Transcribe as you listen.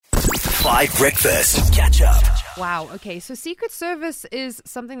5 Breakfast. Catch up. Wow. Okay. So Secret Service is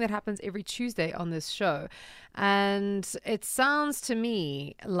something that happens every Tuesday on this show. And it sounds to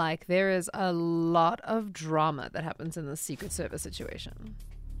me like there is a lot of drama that happens in the Secret Service situation.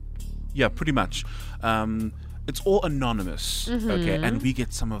 Yeah, pretty much. It's all anonymous, okay? And we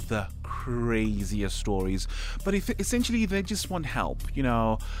get some of the craziest stories. But essentially, they just want help, you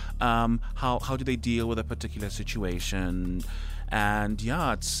know? How do they deal with a particular situation? And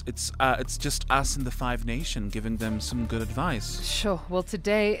yeah, it's just us in the Five Nation giving them some good advice. Sure. Well,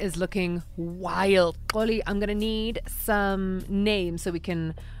 today is looking wild. Oli, I'm going to need some names so we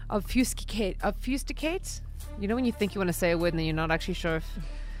can obfuscate? You know when you think you want to say a word and then you're not actually sure if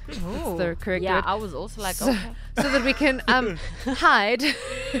it's the correct word? I was also like, so that we can hide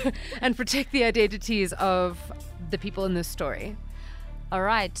and protect the identities of the people in this story. All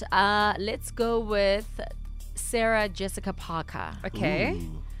right, let's go with Sarah Jessica Parker. Okay.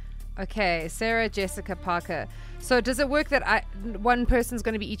 Ooh. Okay, Sarah Jessica Parker. So does it work that one person's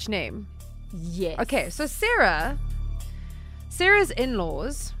going to be each name? Yes. Okay, so Sarah's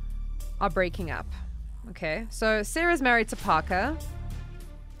in-laws are breaking up. Okay, so Sarah's married to Parker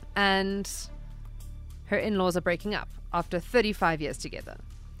and her in-laws are breaking up after 35 years together.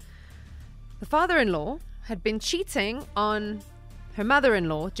 The father-in-law had been cheating on her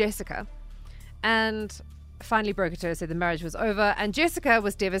mother-in-law, Jessica, and finally broke it to her, said the marriage was over, and Jessica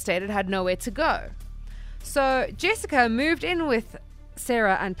was devastated, had nowhere to go. So Jessica moved in with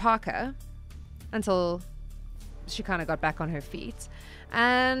Sarah and Parker until she kind of got back on her feet.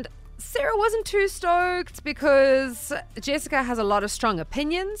 And Sarah wasn't too stoked because Jessica has a lot of strong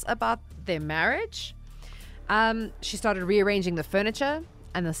opinions about their marriage. She started rearranging the furniture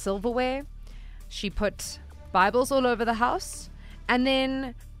and the silverware. She put Bibles all over the house. And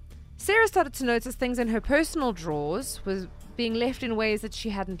then Sarah started to notice things in her personal drawers was being left in ways that she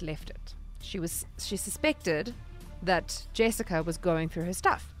hadn't left it. She suspected that Jessica was going through her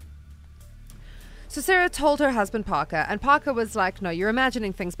stuff. So Sarah told her husband Parker, and Parker was like, no, you're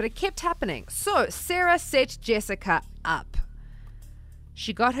imagining things, but it kept happening. So Sarah set Jessica up.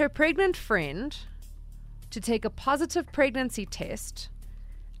 She got her pregnant friend to take a positive pregnancy test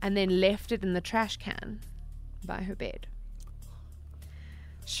and then left it in the trash can by her bed.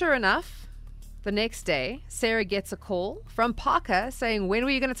 Sure enough, the next day, Sarah gets a call from Parker saying, when were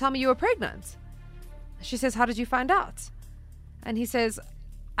you going to tell me you were pregnant? She says, how did you find out? And he says,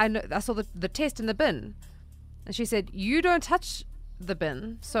 I saw the test in the bin. And she said, you don't touch the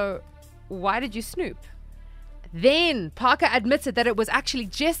bin, so why did you snoop? Then Parker admitted that it was actually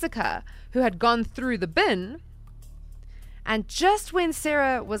Jessica who had gone through the bin. And just when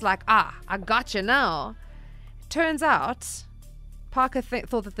Sarah was like, I gotcha now, turns out Parker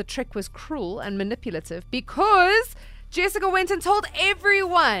thought that the trick was cruel and manipulative because Jessica went and told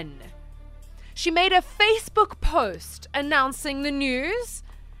everyone. She made a Facebook post announcing the news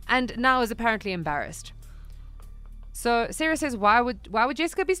and now is apparently embarrassed. So Sarah says, why would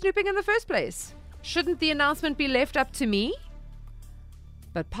Jessica be snooping in the first place? Shouldn't the announcement be left up to me?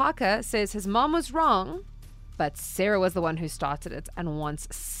 But Parker says his mom was wrong, but Sarah was the one who started it and wants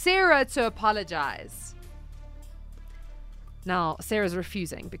Sarah to apologize. Now, Sarah's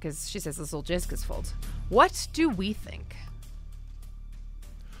refusing because she says it's all Jessica's fault. What do we think?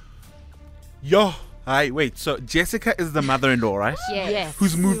 Yo, wait. So Jessica is the mother-in-law, right? Yes.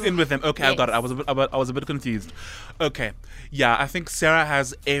 Who's moved in with them? Okay, Yes. I got it. I was a bit confused. Okay, yeah, I think Sarah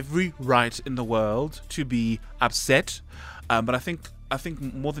has every right in the world to be upset, but I think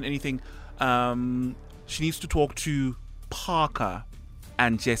more than anything, she needs to talk to Parker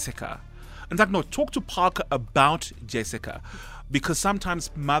and Jessica. In fact, no, talk to Parker about Jessica. Because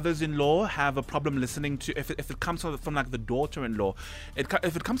sometimes mothers-in-law have a problem listening to, if it comes from like the daughter-in-law,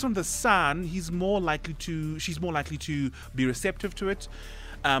 if it comes from the son, she's more likely to be receptive to it.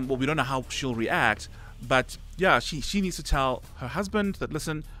 Well, we don't know how she'll react, but yeah, she needs to tell her husband that,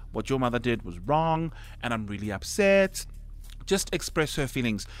 listen, what your mother did was wrong, and I'm really upset. Just express her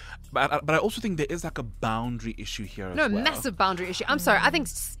feelings. But I also think there is like a boundary issue here as well. No, massive boundary issue. I'm sorry. I think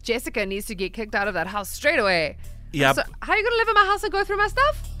Jessica needs to get kicked out of that house straight away. Yeah. So how are you going to live in my house and go through my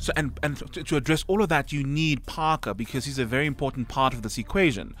stuff? So and to address all of that, you need Parker because he's a very important part of this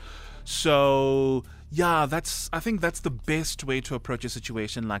equation. So yeah, I think that's the best way to approach a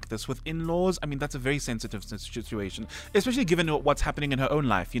situation like this with in-laws. I mean, that's a very sensitive situation, especially given what's happening in her own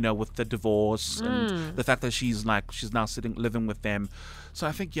life, you know, with the divorce and the fact that she's now living with them. So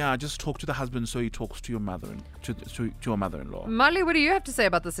I think, yeah, just talk to the husband so he talks to your mother and to your mother-in-law. Molly, what do you have to say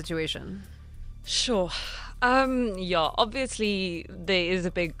about the situation? Sure. Obviously there is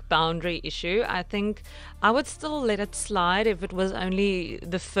a big boundary issue. I think I would still let it slide if it was only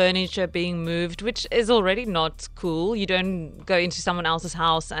the furniture being moved, which is already not cool. You don't go into someone else's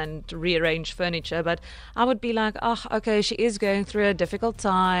house and rearrange furniture, but I would be like, oh, okay, she is going through a difficult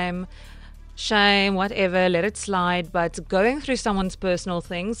time. Shame, whatever, let it slide. But going through someone's personal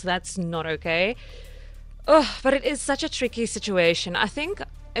things, that's not okay. Oh, but it is such a tricky situation. I think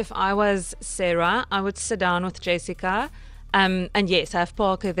if I was Sarah, I would sit down with Jessica, and yes, have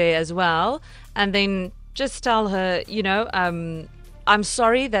Parker there as well, and then just tell her, I'm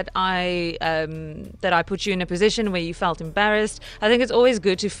sorry that I put you in a position where you felt embarrassed. I think it's always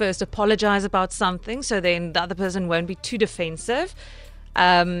good to first apologize about something, so then the other person won't be too defensive,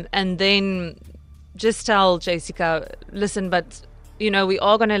 and then just tell Jessica, listen, but we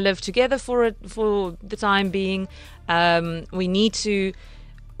are going to live together for the time being. We need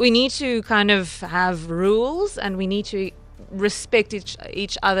to kind of have rules, and we need to respect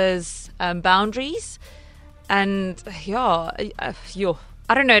each other's boundaries. And I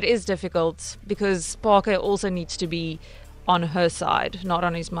don't know, it is difficult because Parker also needs to be on her side, not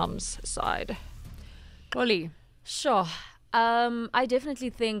on his mum's side. Oli. Sure. I definitely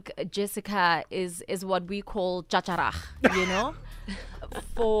think Jessica is what we call chacharach,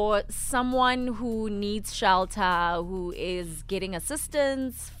 for someone who needs shelter, who is getting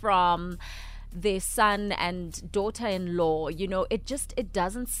assistance from their son and daughter-in-law, it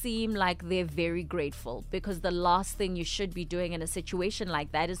doesn't seem like they're very grateful, because the last thing you should be doing in a situation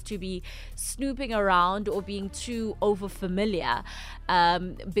like that is to be snooping around or being too over familiar,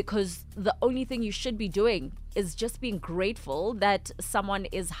 because the only thing you should be doing is just being grateful that someone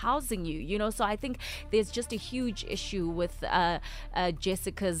is housing you, so I think there's just a huge issue with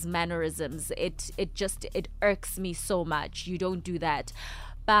Jessica's mannerisms. It irks me so much. You don't do that.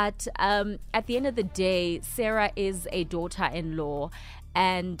 But at the end of the day, Sarah is a daughter-in-law,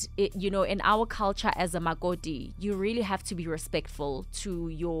 and in our culture as a Makoti, you really have to be respectful to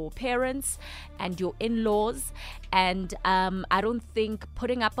your parents and your in-laws. And I don't think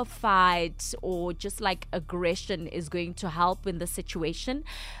putting up a fight or just like aggression is going to help in the situation.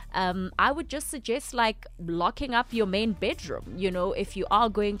 I would just suggest locking up your main bedroom. If you are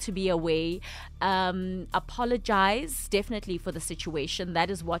going to be away, apologize definitely for the situation. That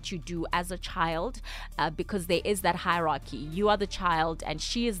is what you do as a child, because there is that hierarchy. You are the child and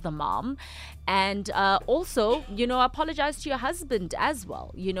she is the mom. And also, apologize to your husband as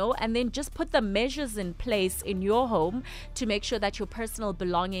well, and then just put the measures in place in your home to make sure that your personal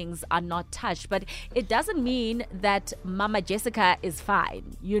belongings are not touched. But it doesn't mean that Mama Jessica is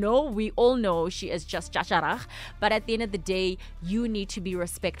fine. We all know she is just chacharach, but at the end of the day, you need to be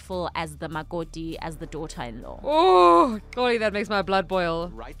respectful as the Makoti, as the daughter-in-law. Oh, golly, that makes my blood boil.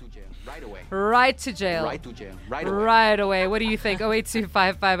 Right to jail. Right away. Right to jail. Right to jail. Right away. Right away. What do you think?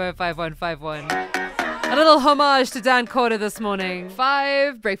 0825505151. A little homage to Dan Corder this morning.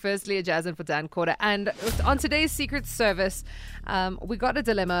 5 breakfast, Leah Jasmine for Dan Corder. And on today's Secret Service, we got a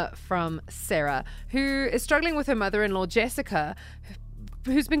dilemma from Sarah, who is struggling with her mother-in-law, Jessica,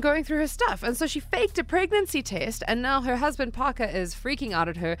 who's been going through her stuff. And so she faked a pregnancy test, and now her husband, Parker, is freaking out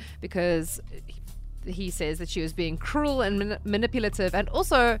at her because he says that she was being cruel and manipulative, and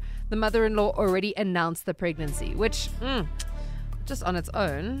also the mother-in-law already announced the pregnancy, which just on its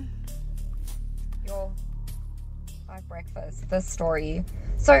own. Your 5 breakfast, this story.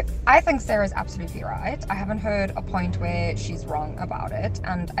 So I think Sarah's absolutely right. I haven't heard a point where she's wrong about it,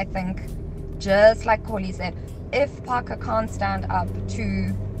 and I think, just like Corley said, if Parker can't stand up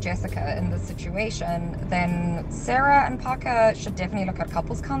to Jessica in this situation, then Sarah and Parker should definitely look at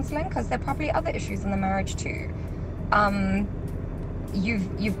couples counseling, because there are probably other issues in the marriage too.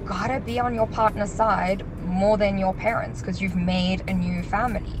 You've got to be on your partner's side more than your parents, because you've made a new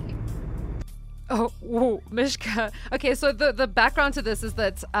family. Oh, whoa, Mishka. Okay, so the background to this is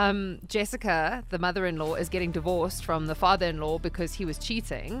that Jessica, the mother-in-law, is getting divorced from the father-in-law because he was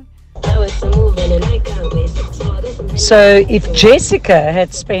cheating. So if Jessica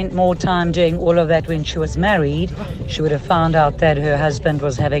had spent more time doing all of that when she was married, she would have found out that her husband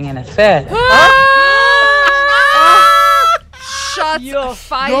was having an affair. Shots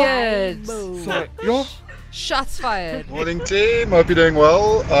fired. Sorry. Shots fired. Morning team, hope you're doing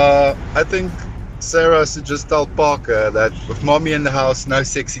well. I think Sarah should just tell Parker that with mommy in the house, no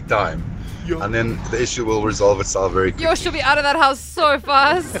sexy time. And then the issue will resolve itself very quickly. She'll be out of that house so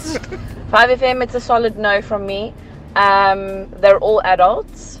fast. 5FM, it's a solid no from me. They're all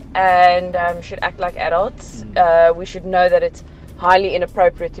adults and should act like adults. We should know that it's highly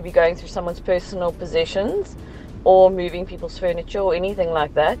inappropriate to be going through someone's personal possessions or moving people's furniture or anything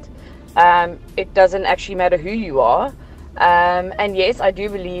like that. It doesn't actually matter who you are. And yes, I do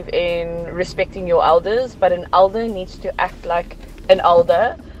believe in respecting your elders, but an elder needs to act like an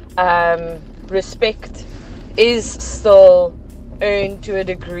elder. Respect is still earned to a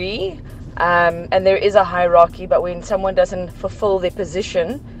degree, and there is a hierarchy, but when someone doesn't fulfill their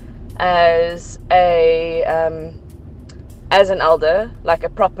position as an elder, like a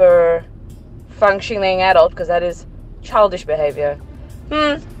proper functioning adult, because that is childish behavior,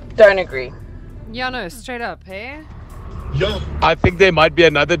 don't agree. Yeah, no, straight up, hey? Yeah. I think there might be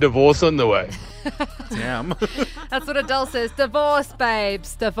another divorce on the way. Damn. That's what Adele says. Divorce,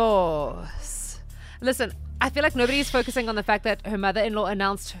 babes, divorce. Listen, I feel like nobody's focusing on the fact that her mother-in-law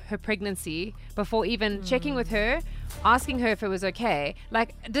announced her pregnancy before even checking with her, asking her if it was okay.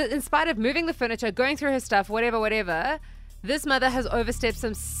 Like, in spite of moving the furniture, going through her stuff, whatever, this mother has overstepped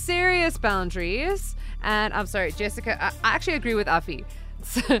some serious boundaries. And I'm sorry, Jessica, I actually agree with Afi.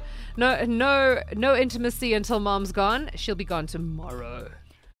 No intimacy until mom's gone. She'll be gone tomorrow.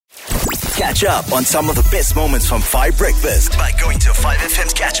 Catch up on some of the best moments from 5 Breakfast by going to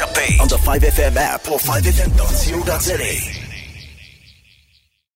 5FM's catch-up page on the 5FM app or 5FM.co.za.